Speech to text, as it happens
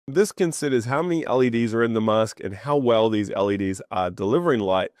This considers how many LEDs are in the mask and how well these LEDs are delivering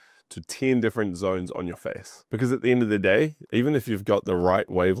light to 10 different zones on your face. Because at the end of the day, even if you've got the right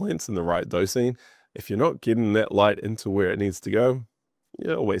wavelengths and the right dosing, if you're not getting that light into where it needs to go,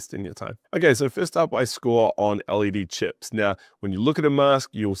 you're wasting your time. Okay, so first up, I score on LED chips. Now, when you look at a mask,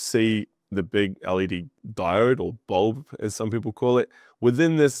 you'll see the big LED diode or bulb, as some people call it.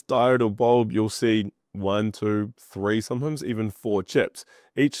 Within this diode or bulb, you'll see 1, 2, 3, sometimes even 4 chips.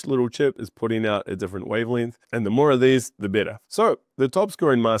 Each little chip is putting out a different wavelength, and the more of these, the better. So the top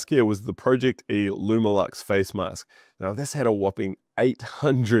scoring mask here was the Project E Lumelux face mask. Now this had a whopping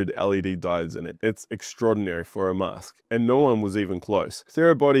 800 LED diodes in it. It's extraordinary for a mask, and no one was even close.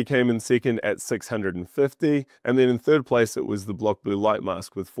 Therabody came in second at 650, and then in third place it was the Block Blue Light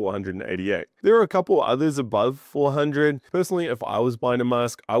mask with 488. There are a couple others above 400. Personally, if I was buying a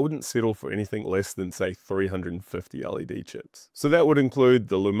mask, I wouldn't settle for anything less than say 350 LED chips. So that would include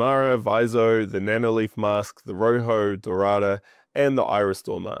the Lumara, Viso, the Nanoleaf mask, the Rojo, Dorada, and the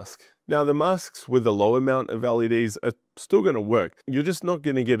Iristor mask. Now the masks with a low amount of LEDs are still going to work. You're just not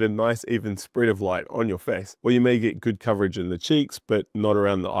going to get a nice even spread of light on your face. Or you may get good coverage in the cheeks, but not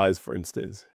around the eyes, for instance.